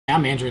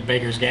I'm Andrew at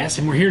Baker's Gas,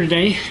 and we're here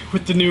today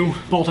with the new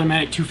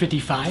Multimatic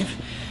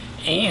 255,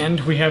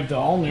 and we have the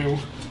all-new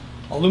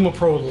Aluma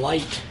Pro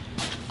Lite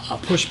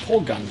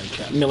push-pull gun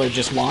that Miller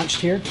just launched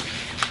here.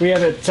 We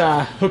have it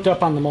hooked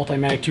up on the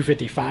Multimatic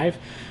 255.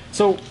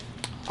 So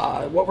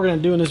what we're going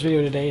to do in this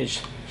video today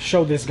is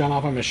show this gun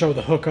off. I'm going to show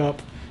the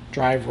hookup,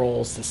 drive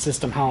rolls, the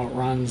system, how it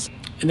runs,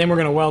 and then we're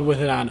going to weld with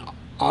it on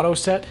auto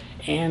set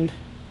and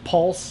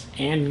pulse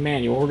and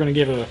manual. We're going to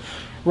give it a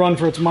run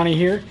for its money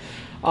here.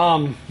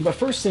 But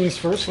first things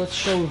first, let's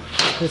show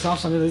this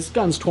off. This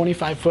gun's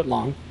 25 foot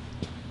long,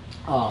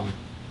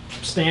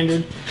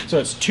 standard, so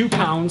it's 2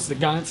 pounds, the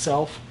gun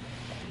itself,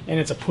 and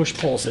it's a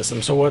push-pull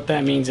system. So what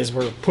that means is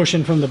we're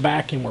pushing from the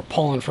back and we're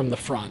pulling from the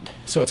front.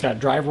 So it's got a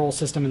drive roll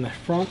system in the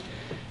front,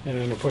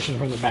 and then we're pushing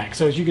from the back.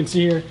 So as you can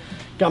see here,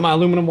 got my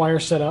aluminum wire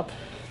set up,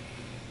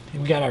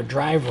 and we got our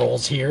drive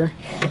rolls here.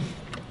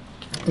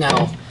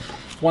 Now,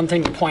 one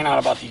thing to point out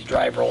about these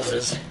drive rolls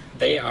is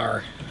they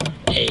are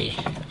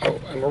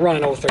and we're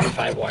running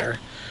 035 wire.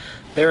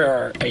 There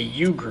are a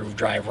U-groove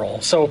drive roll.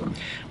 So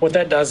what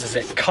that does is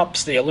it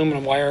cups the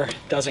aluminum wire,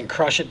 doesn't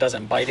crush it,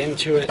 doesn't bite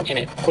into it, and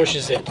it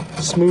pushes it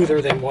smoother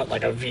than what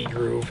like a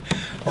V-groove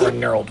or a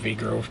knurled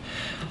V-groove.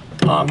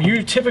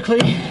 You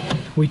typically,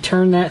 we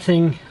turn that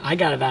thing, I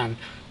got it on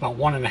about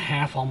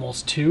 1.5,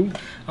 almost 2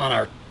 on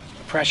our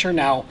pressure.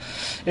 Now,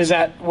 is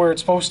that where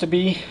it's supposed to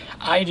be?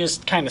 I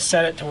just kind of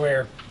set it to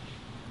where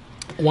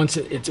once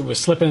it was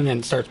slipping and then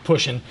it starts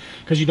pushing,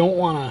 because you don't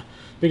want to,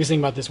 biggest thing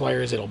about this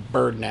wire is it'll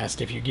bird nest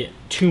if you get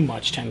too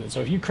much tension. So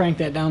if you crank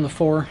that down to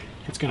 4,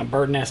 it's going to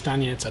bird nest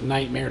on you. It's a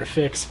nightmare to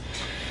fix.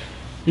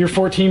 Your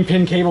 14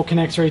 pin cable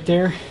connects right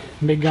there.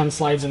 MIG gun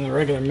slides in the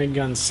regular MIG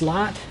gun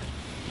slot.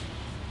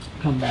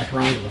 Come back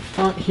around to the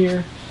front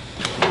here.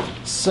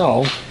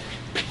 So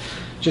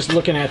just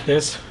looking at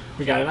this,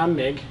 we got it on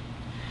MIG.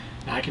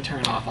 Now I can turn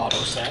it off auto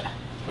set,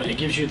 but it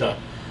gives you the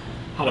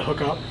how to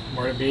hook up,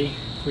 where to be.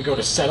 We go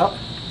to setup,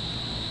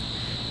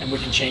 and we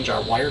can change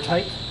our wire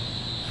type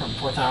from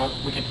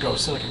 4000. We could go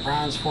silicon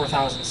bronze,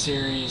 4000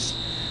 series,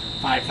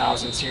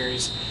 5000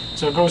 series.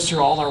 So it goes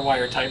through all our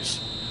wire types.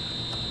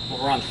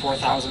 We'll run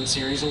 4000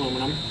 series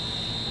aluminum.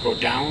 Go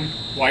down,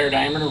 wire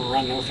diameter, we'll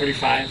run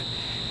 035.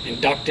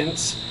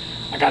 Inductance,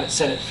 I got it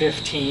set at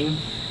 15.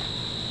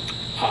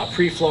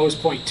 Pre-flow is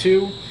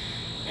 0.2.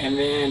 And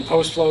then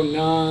post-flow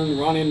none.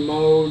 Run-in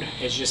mode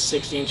is just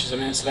 60 inches a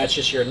minute. So that's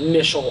just your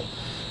initial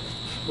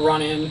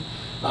run-in.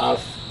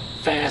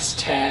 Fast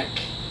tack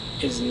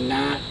is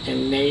not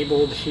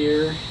enabled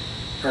here,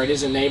 or it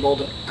is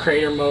enabled.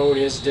 Crater mode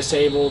is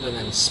disabled, and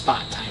then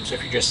spot time. So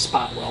if you're just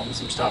spot welding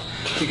some stuff,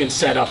 you can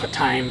set up a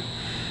time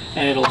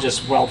and it'll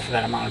just weld for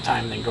that amount of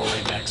time and then go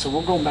right back. So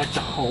we'll go back to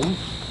home.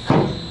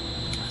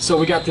 So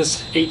we got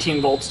this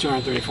 18 volts,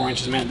 234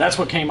 inches a minute. That's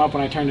what came up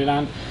when I turned it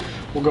on.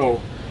 We'll go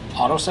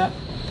auto set.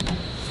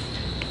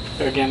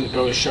 There again, it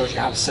goes, shows you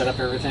how to set up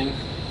everything.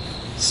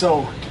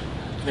 So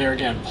there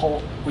again,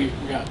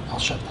 I'll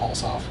shut the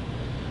pulse off.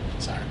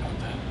 Sorry about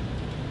that.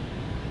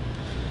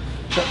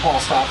 Shut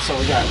pulse off. So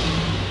we got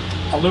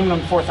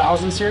aluminum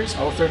 4000 series,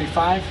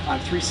 035 on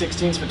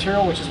 3/16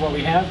 material, which is what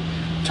we have.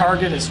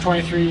 Target is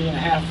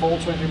 23.5 volt,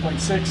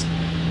 23.6,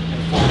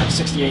 and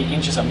 468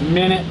 inches a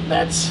minute.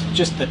 That's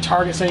just the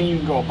target setting. You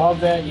can go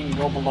above that, you can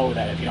go below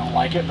that if you don't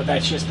like it, but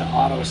that's just the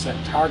auto set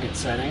target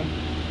setting.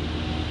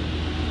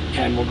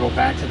 And we'll go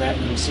back to that,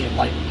 and you can see it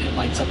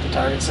lights up the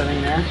target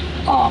setting there.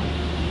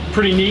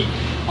 Pretty neat.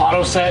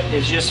 Auto set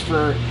is just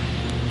for,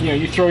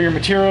 you throw your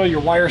material, your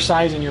wire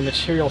size, and your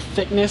material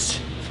thickness,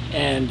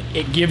 and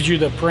it gives you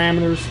the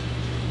parameters.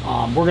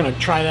 We're going to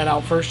try that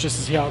out first just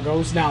to see how it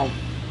goes. Now,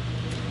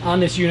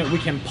 on this unit, we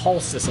can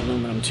pulse this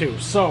aluminum too,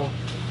 so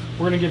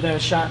we're going to give that a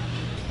shot.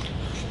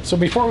 So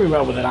before we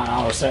weld with it on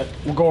auto set,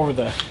 we'll go over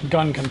the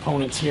gun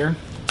components here.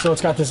 So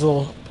it's got this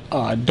little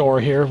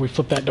door here. We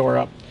flip that door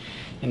up.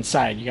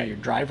 Inside, you got your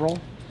drive roll,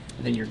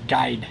 and then your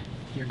guide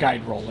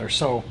roller.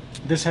 So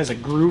this has a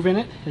groove in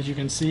it, as you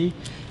can see,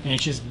 and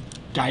it's just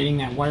guiding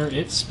that wire.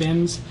 It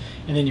spins,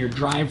 and then your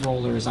drive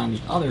roller is on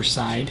the other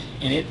side,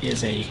 and it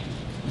is a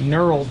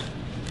knurled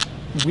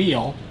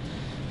wheel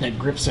that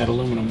grips that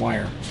aluminum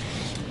wire.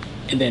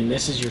 And then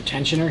this is your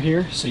tensioner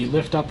here, so you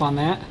lift up on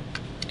that,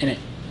 and it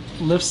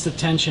lifts the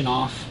tension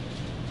off,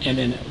 and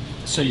then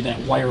so that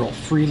wire will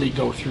freely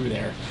go through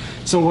there.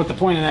 So what the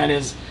point of that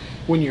is,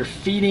 when you're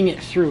feeding it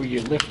through,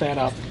 you lift that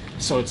up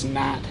so it's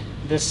not,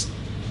 this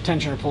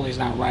tensioner pulley is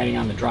not riding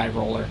on the drive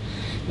roller.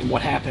 And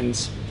what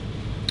happens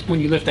when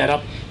you lift that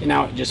up, and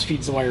now it just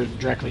feeds the wire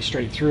directly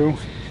straight through,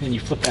 and you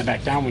flip that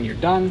back down when you're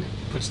done,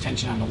 puts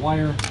tension on the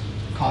wire,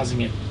 causing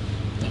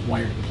that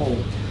wire to pull.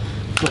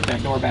 Flip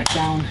that door back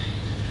down.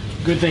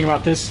 Good thing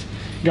about this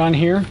gun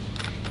here,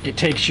 it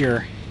takes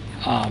your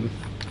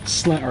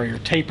slim, or your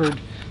tapered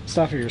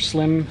stuff, or your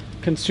slim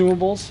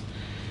consumables,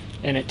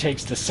 and it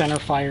takes the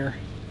Centerfire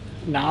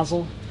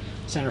nozzle,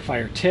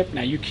 Centerfire tip.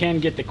 Now you can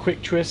get the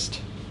quick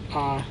twist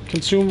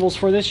consumables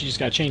for this. You just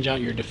got to change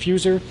out your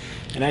diffuser,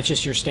 and that's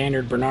just your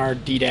standard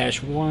Bernard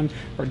D-1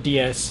 or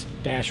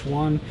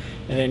DS-1, and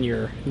then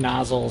your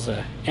nozzles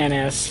a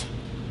NS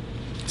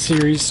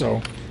series,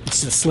 so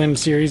It's the slim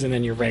series, and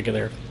then your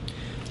regular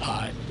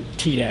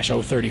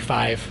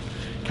T-035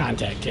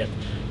 contact tip.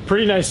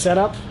 Pretty nice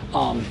setup.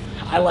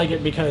 I like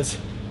it because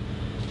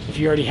if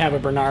you already have a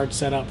Bernard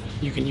setup,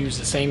 you can use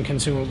the same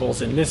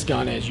consumables in this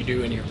gun as you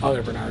do in your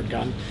other Bernard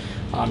gun.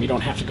 You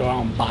don't have to go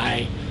out and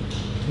buy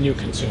new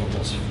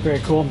consumables. Very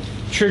cool.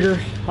 Trigger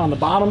on the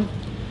bottom.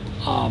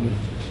 And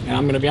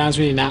I'm going to be honest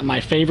with you, not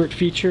my favorite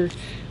feature.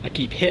 I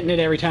keep hitting it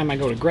every time I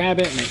go to grab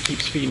it, and it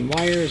keeps feeding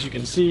wire, as you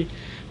can see.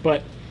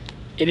 But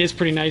it is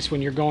pretty nice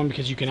when you're going,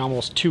 because you can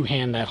almost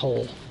two-hand that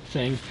whole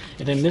thing.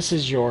 And then this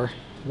is your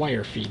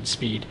wire feed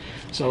speed.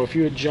 So if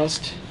you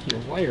adjust your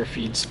wire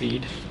feed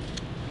speed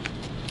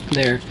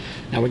there,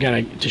 now we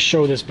gotta, to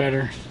show this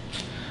better,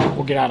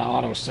 we'll get out of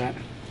auto set,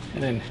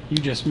 and then you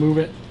just move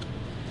it.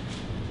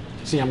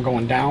 See, I'm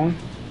going down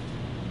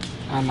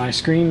on my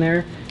screen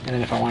there, and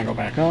then if I want to go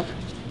back up,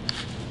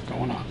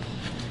 going up.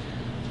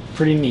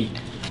 Pretty neat,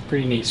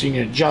 pretty neat. So you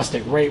can adjust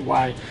it right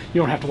while you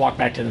don't have to walk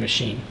back to the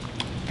machine.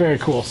 Very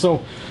cool.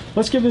 So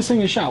let's give this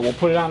thing a shot. We'll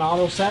put it on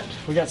auto set.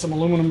 We got some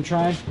aluminum to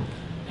try,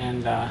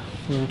 and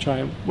we're gonna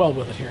try weld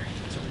with it here.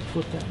 So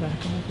flip that back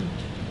over.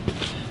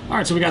 All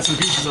right, so we got some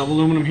pieces of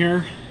aluminum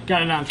here.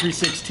 Got it on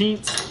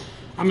 3/16.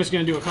 I'm just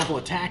gonna do a couple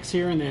of tacks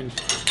here, and then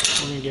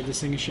we're gonna give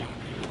this thing a shot.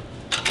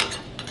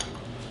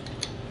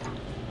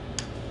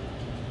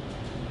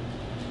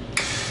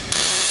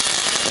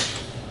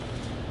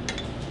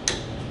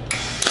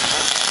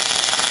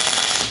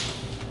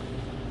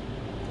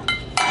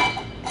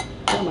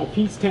 My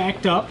piece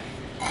tacked up.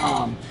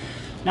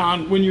 Now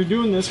when you're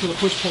doing this with a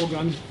push-pull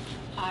gun,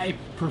 I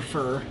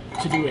prefer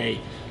to do a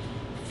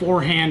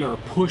forehand or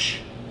push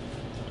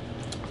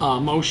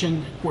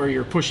motion where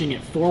you're pushing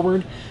it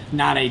forward,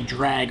 not a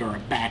drag or a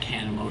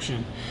backhand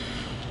motion.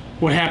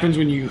 What happens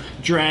when you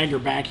drag or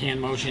backhand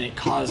motion, it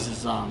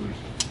causes a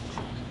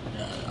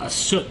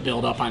soot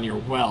buildup on your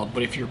weld.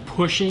 But if you're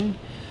pushing,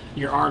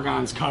 your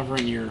argon's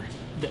covering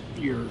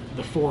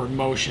the forward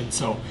motion,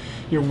 so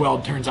your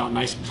weld turns out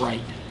nice,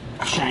 bright,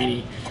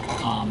 shiny.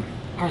 All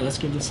right, let's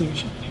give this thing a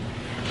shot here.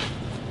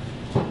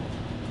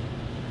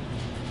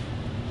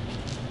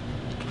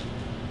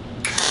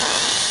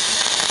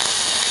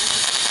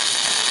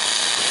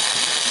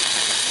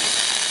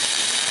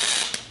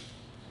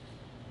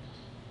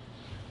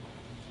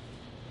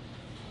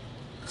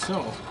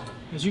 So,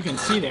 as you can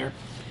see there,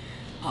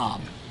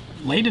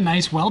 laid a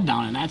nice weld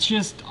down, and that's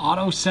just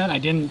auto set. I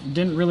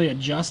didn't really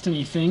adjust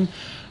anything.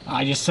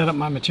 I just set up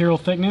my material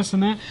thickness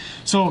and that.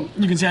 So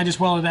you can see I just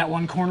welded that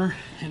one corner,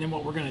 and then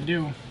what we're gonna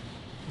do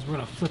is we're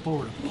gonna flip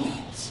over to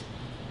pulse.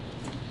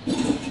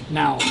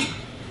 Now,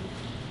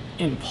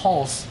 in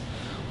pulse,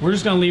 we're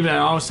just gonna leave it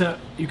at auto set.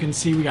 You can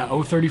see we got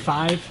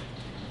 035,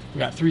 we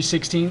got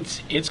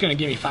 3/16. It's gonna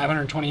give me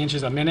 520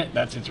 inches a minute.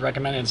 That's its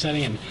recommended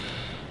setting, and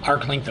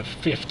arc length of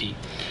 50.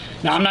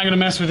 Now I'm not gonna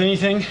mess with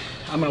anything.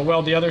 I'm gonna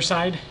weld the other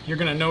side. You're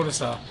gonna notice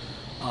an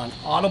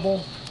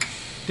audible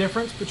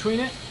difference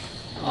between it.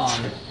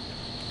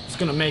 It's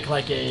gonna make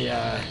like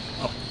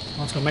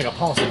it's gonna make a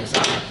pulsing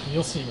sound.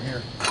 You'll see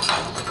here.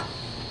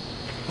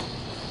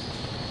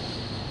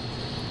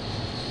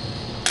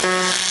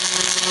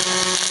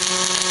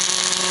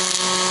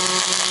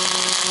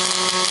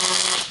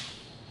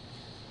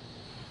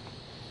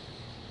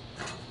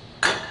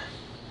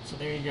 So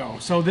there you go.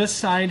 So this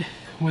side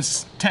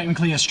was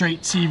technically a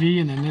straight CV,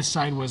 and then this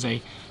side was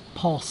a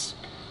pulse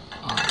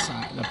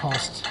side, the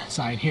pulsed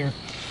side here.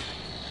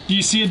 Do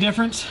you see a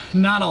difference?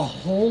 Not a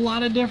whole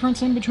lot of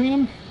difference in between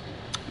them,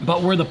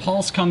 but where the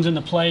pulse comes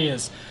into play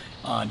is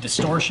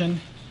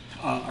distortion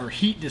or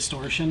heat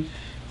distortion.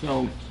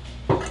 So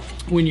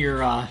when you're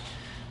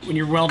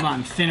welding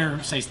on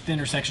thinner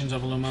sections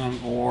of aluminum,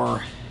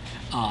 or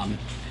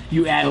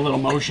you add a little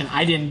motion.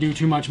 I didn't do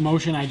too much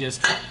motion. I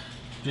just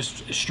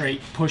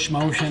straight push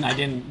motion. I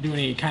didn't do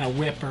any kind of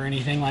whip or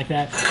anything like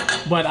that.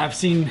 But I've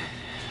seen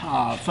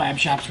fab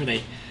shops where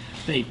they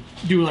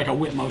do like a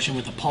whip motion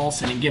with the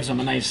pulse, and it gives them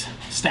a nice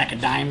stack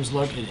of dimes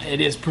look.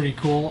 It is pretty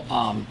cool.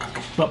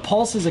 But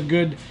pulse is a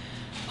good,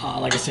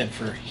 like I said,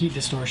 for heat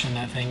distortion.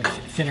 That thing,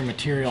 thinner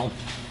material,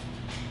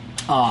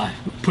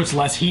 puts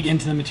less heat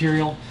into the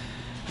material,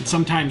 and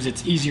sometimes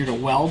it's easier to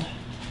weld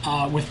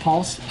with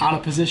pulse out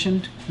of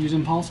position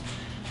using pulse.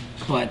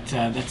 But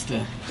that's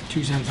the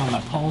 2 cents on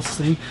that pulse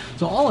thing.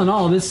 So all in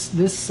all, this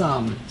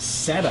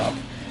setup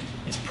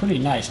is pretty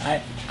nice.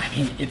 I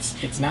mean,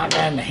 it's not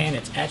bad in the hand.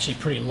 It's actually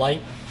pretty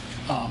light.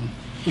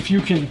 If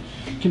you can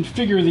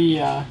configure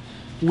the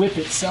whip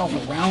itself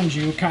around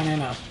you, kind of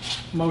in a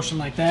motion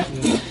like that,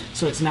 and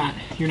so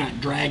you're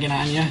not dragging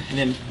on you. And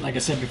then, like I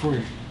said before,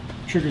 your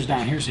trigger's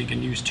down here, so you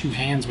can use 2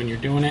 hands when you're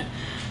doing it.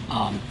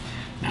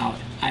 Now,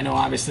 I know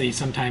obviously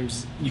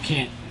sometimes you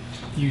can't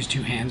use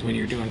 2 hands when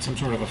you're doing some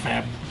sort of a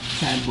fab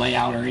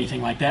layout or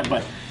anything like that,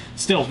 but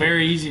still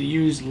very easy to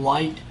use,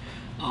 light,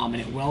 and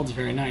it welds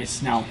very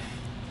nice. Now,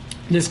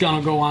 this gun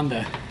will go on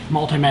the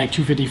Multimatic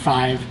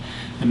 255,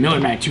 the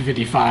Millermatic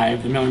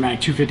 255, the Millermatic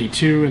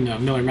 252, and the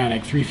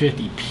Millermatic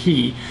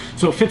 350P.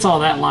 So it fits all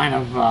that line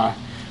of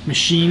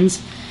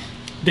machines.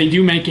 They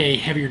do make a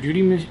heavier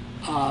duty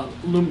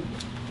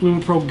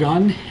Aluma Pro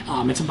gun.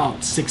 It's about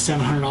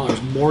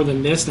 $600–700 more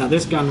than this. Now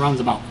this gun runs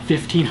about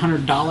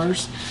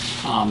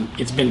 $1,500.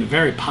 It's been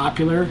very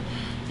popular,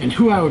 and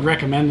who I would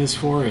recommend this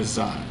for is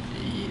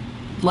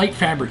light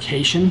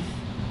fabrication.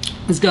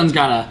 This gun's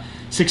got a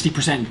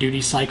 60%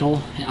 duty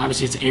cycle.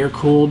 Obviously it's air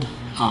cooled,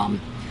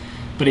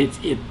 but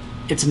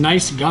it's a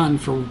nice gun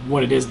for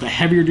what it is. The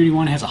heavier duty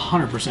one has a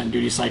 100%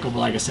 duty cycle, but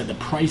like I said, the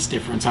price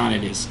difference on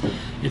it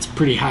it's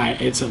pretty high.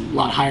 It's a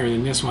lot higher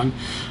than this one.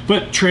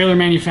 But trailer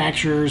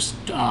manufacturers,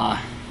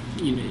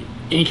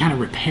 any kind of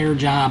repair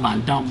job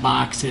on dump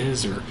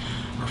boxes or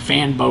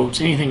fan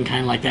boats, anything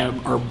kind of like that,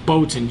 or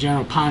boats in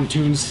general,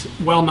 pontoons,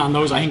 welding on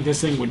those, I think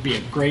this thing would be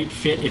a great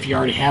fit if you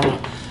already have a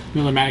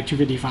Millermatic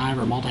 255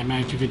 or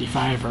Multimatic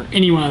 255 or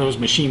any one of those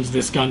machines.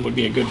 This gun would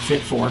be a good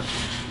fit for.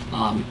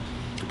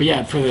 But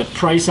yeah, for the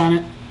price on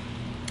it,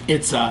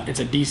 it's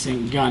a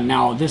decent gun.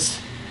 Now this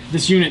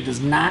unit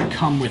does not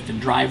come with the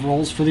drive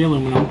rolls for the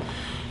aluminum,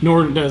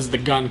 nor does the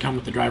gun come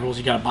with the drive rolls.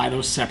 You got to buy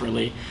those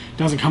separately. It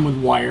doesn't come with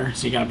wire,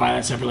 so you got to buy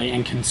that separately,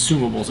 and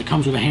consumables. It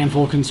comes with a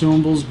handful of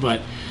consumables,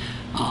 but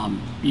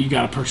you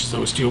got to purchase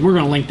those too. We're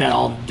going to link that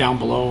all down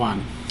below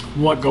on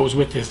what goes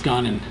with this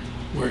gun, and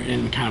we're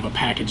in kind of a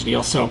package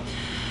deal. So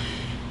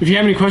if you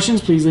have any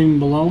questions, please leave them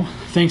below.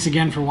 Thanks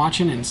again for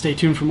watching, and stay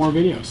tuned for more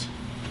videos.